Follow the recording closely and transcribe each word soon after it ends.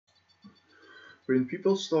when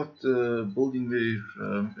people start building their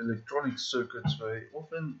electronic circuits, they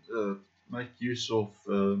often make use of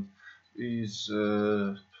these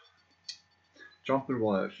jumper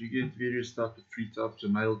wires. You get various types of three types: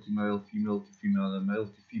 male to male, female to female, and male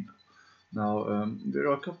to female. Now, there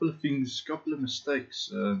are a couple of things, couple of mistakes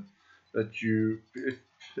that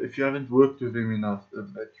if you haven't worked with them enough,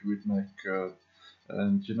 that you would make.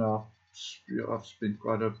 And I've spent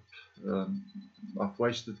I've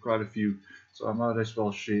wasted quite a few, so I might as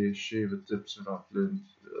well share the tips that I've learned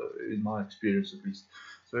in my experience at least.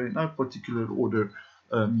 So in no particular order,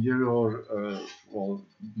 here are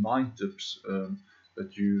 9 tips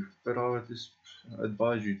that I would just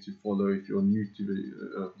advise you to follow if you're new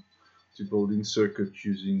to building circuits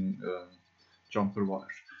using jumper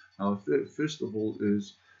wires. Now, first of all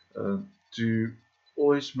is to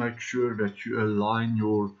always make sure that you align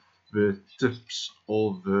the tips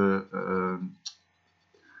of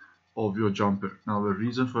your jumper. Now, the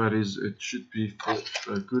reason for that is it should be, for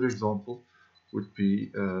a good example would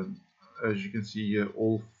be, as you can see here,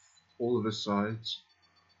 all of the sides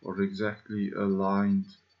are exactly aligned.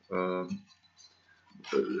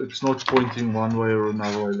 It's not pointing one way or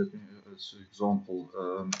another way. Let me, as an example,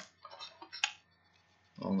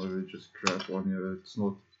 I'll maybe just grab one here. It's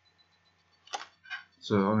not.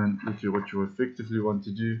 So I mean, what you effectively want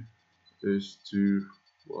to do is to,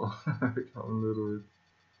 well, come a little bit,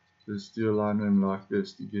 is to align them like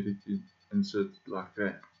this to get it inserted like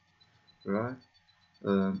that, right?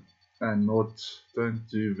 And don't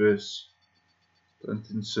do this. Don't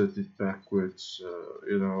insert it backwards,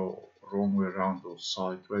 wrong way around or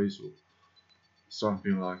sideways or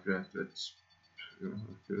something like that. That's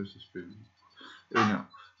anyhow.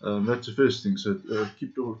 That's the first thing. So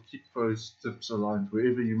keep those tips aligned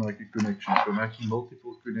wherever you make a connection. If you're making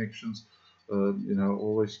multiple connections,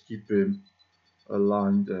 always keep them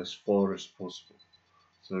aligned as far as possible.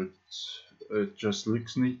 So it just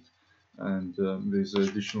looks neat, and there's an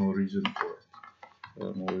additional reason for it.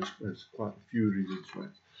 There's quite a few reasons for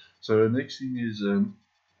it. So the next thing is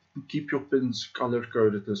keep your pins color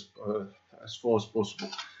coded as far as possible.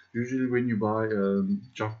 Usually when you buy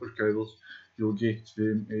jumper cables, you'll get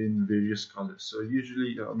them in various colors. So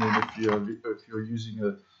usually, I mean, if you're using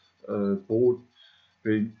a board,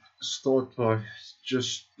 then start by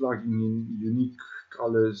just plugging in unique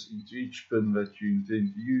colors into each pin that you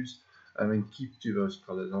intend to use, and then keep to those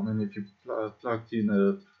colors. I mean, if you plugged in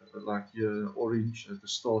orange at the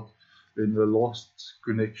start, then the last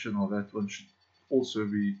connection of that one should also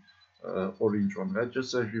be orange one. That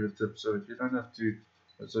just saves you a tip, so that you don't have to.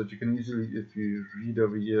 So that you can easily, if you read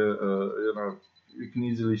over here, you can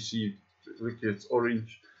easily see. Look here, it's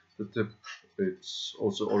orange. The tip, it's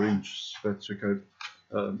also orange. That's okay.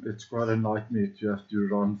 It's quite a nightmare to have to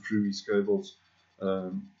run through these cables.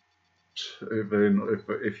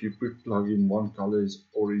 If you plug in one color is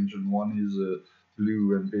orange and one is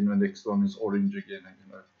blue, and then the next one is orange again,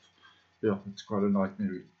 and it's quite a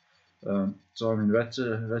nightmare. So I mean, that's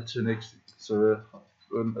the next thing. So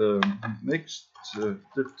next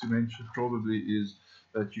tip to mention probably is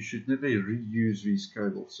that you should never reuse these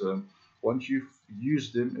cables. Once you've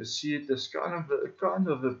used them, see it as kind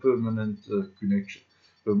of a permanent connection.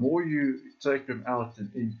 The more you take them out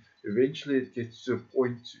and in, eventually it gets to a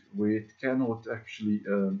point where it cannot actually,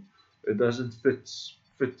 it doesn't fit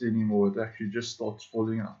anymore. It actually just starts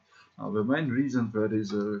falling out. Now, the main reason for that is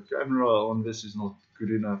the camera on this is not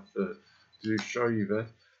good enough to show you that,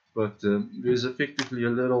 but there's effectively a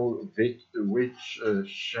little wedge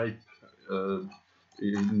shape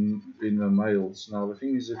in the males. Now, the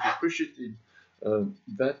thing is, if you push it in,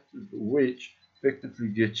 that wedge effectively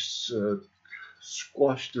gets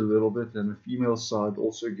squashed a little bit, and the female side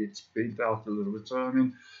also gets bent out a little bit. So I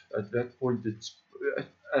mean, at that point, it's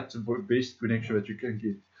at the best connection that you can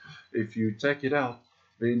get. If you take it out,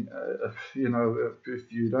 then if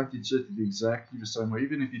you don't insert it exactly the same way,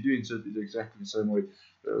 even if you do insert it exactly the same way,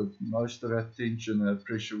 most of that tension and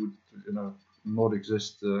pressure would not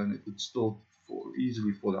exist, and it would still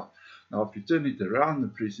easily fall out. Now, if you turn it around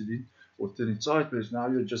and press it in, or turn it sideways, now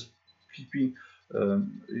you're just keeping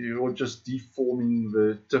you're just deforming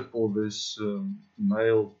the tip of this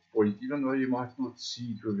male point, even though you might not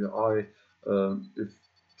see it with your eye if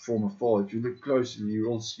from afar. If you look closely, you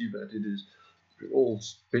will see that it is all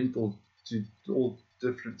bent to all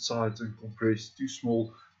different sides and compressed, too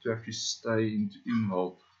small to actually stay into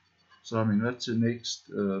in-hole. So I mean, that's the next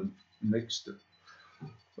step.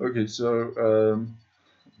 Okay, so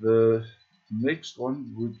the next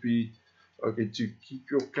one would be to keep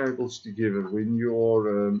your cables together when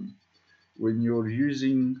you're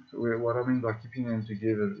using. What I mean by keeping them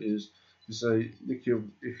together is to say, look,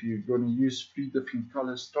 if you're going to use 3 different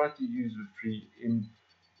colors, try to use the 3 in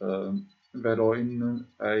that are in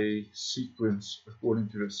a sequence according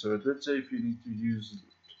to it. So let's say if you need to use,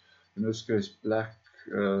 in this case, black,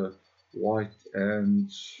 white, and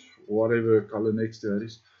whatever color next to that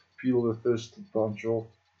is, peel the first bunch off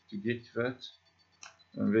to get that,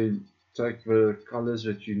 and then take the colors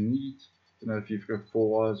that you need. You know, if you've got 4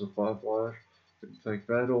 wires or 5 wires, then take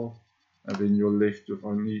that off, and then you're left with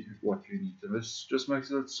only what you need. And this just makes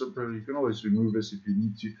it simpler. You can always remove this if you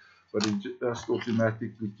need to, but it just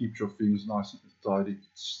automatically keeps your things nice and tidy,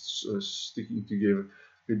 sticking together.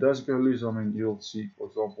 If it does go loose, I mean, you'll see, for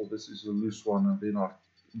example, this is a loose one, and then I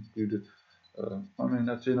included. I mean,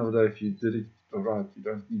 at the end of the day, if you did it right, you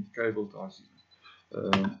don't need cable ties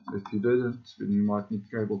even. If you didn't, then you might need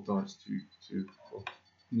cable ties to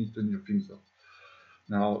neaten your things up.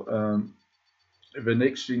 Now, the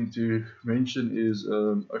next thing to mention is,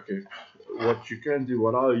 okay, what you can do,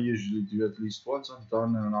 what I usually do, at least once I'm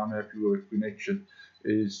done and I'm happy with a connection,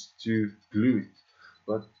 is to glue it.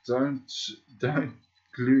 But don't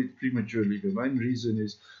glue it prematurely. The main reason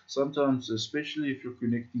is sometimes, especially if you're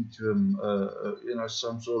connecting to you know,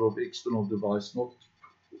 some sort of external device, not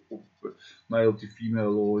male to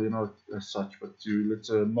female or, you know, as such, but to, let's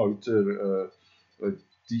say, a motor, a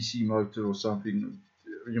DC motor or something,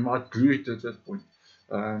 you might glue it at that point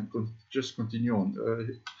and just continue on.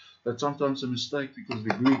 That's sometimes a mistake because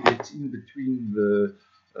the glue gets in between the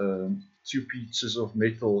 2 pieces of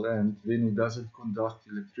metal and then it doesn't conduct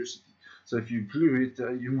electricity. So if you glue it,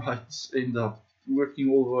 you might end up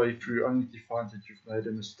working all the way through only to find that you've made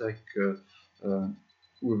a mistake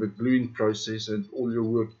with the gluing process, and all your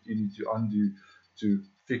work you need to undo to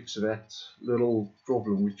fix that little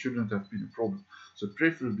problem, which shouldn't have been a problem. So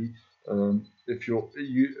preferably, if you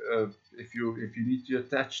need to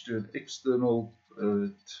attach to an external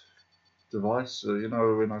device, you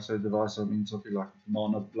know, when I say device, I mean something like a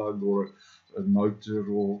banana plug or a motor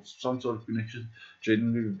or some sort of connection.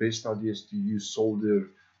 Generally, the best idea is to use solder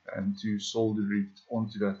and to solder it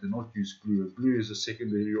onto that and not use glue. Glue is a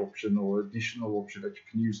secondary option or additional option that you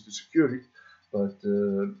can use to secure it, but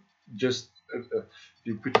just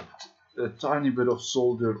you put a tiny bit of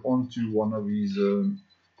solder onto one of these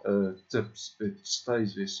tips, it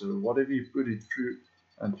stays there. So whatever you put it through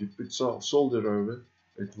and you put solder over,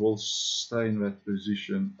 it will stay in that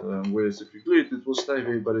position, whereas if you glue it, it will stay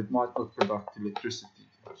there, but it might not conduct electricity.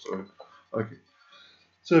 So, okay.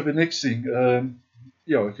 So the next thing,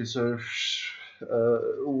 yeah, okay, so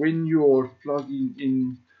when you're plugging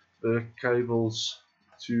in the cables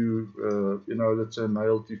to, you know, let's say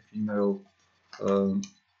male to female,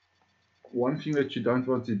 one thing that you don't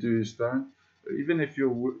want to do is even if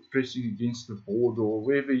you're pressing against the board or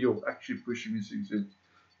wherever you're actually pushing these things in,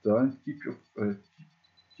 don't keep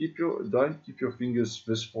your fingers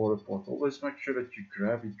this far apart. Always make sure that you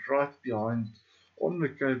grab it right behind on the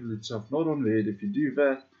cable itself, not on the head. If you do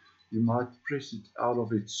that, you might press it out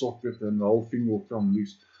of its socket and the whole thing will come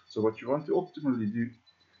loose. So what you want to optimally do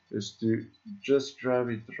is to just grab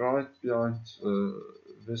it right behind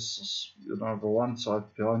this, you know, the one side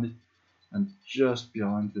behind it, and just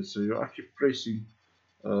behind it. So you're actually pressing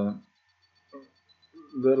a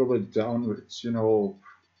little bit downwards, you know,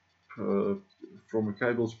 from a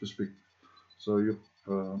cable's perspective. So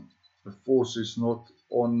the force is not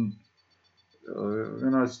on, you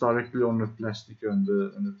know, it's directly on the plastic and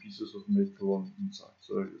the pieces of metal on the inside.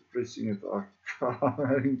 So you're pressing it. I'm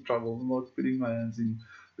having trouble not putting my hands in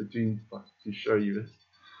between to show you this.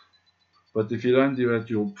 But if you don't do that,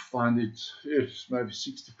 you'll find it, yes, maybe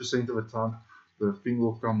 60% of the time the thing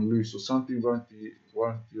will come loose or something won't be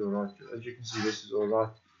alright. As you can see, this is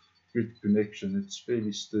alright, good connection. It's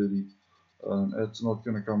fairly sturdy. It's not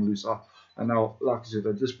going to come loose. And now, like I said,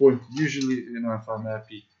 at this point, usually, you know, if I'm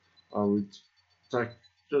happy, I would take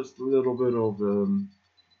just a little bit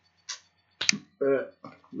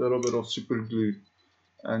of super glue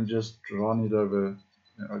and just run it over.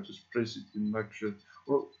 You know, just press it and make sure.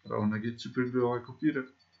 Well, I don't want to get super glue on my computer,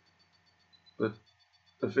 but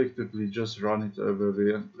effectively just run it over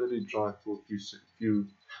there and let it dry for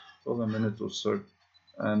a minute or so.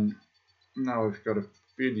 And now we've got a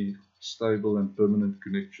fairly stable and permanent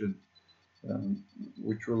connection,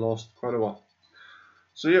 which will last quite a while.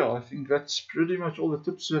 So yeah, I think that's pretty much all the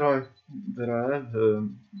tips that I have.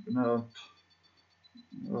 Now,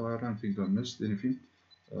 well, I don't think I missed anything.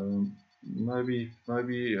 Maybe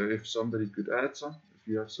if somebody could add some, if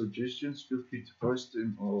you have suggestions, feel free to post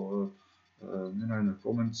them or you know, in the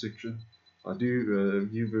comment section. I do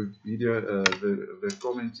view the video, the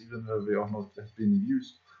comments, even though they are not that being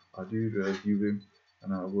used. I do view them,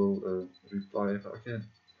 and I will reply if I can.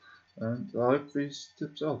 and I hope these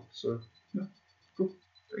tips help. So yeah, cool.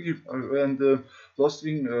 Thank you. And last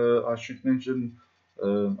thing I should mention,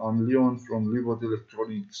 I'm Leon from Leobot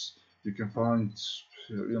Electronics. You can find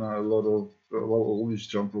a lot of well, all these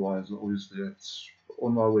jumper wires obviously it's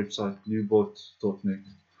on my website leobot.net.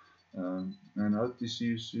 And I hope to see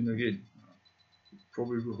you soon again.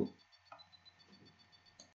 Probably will.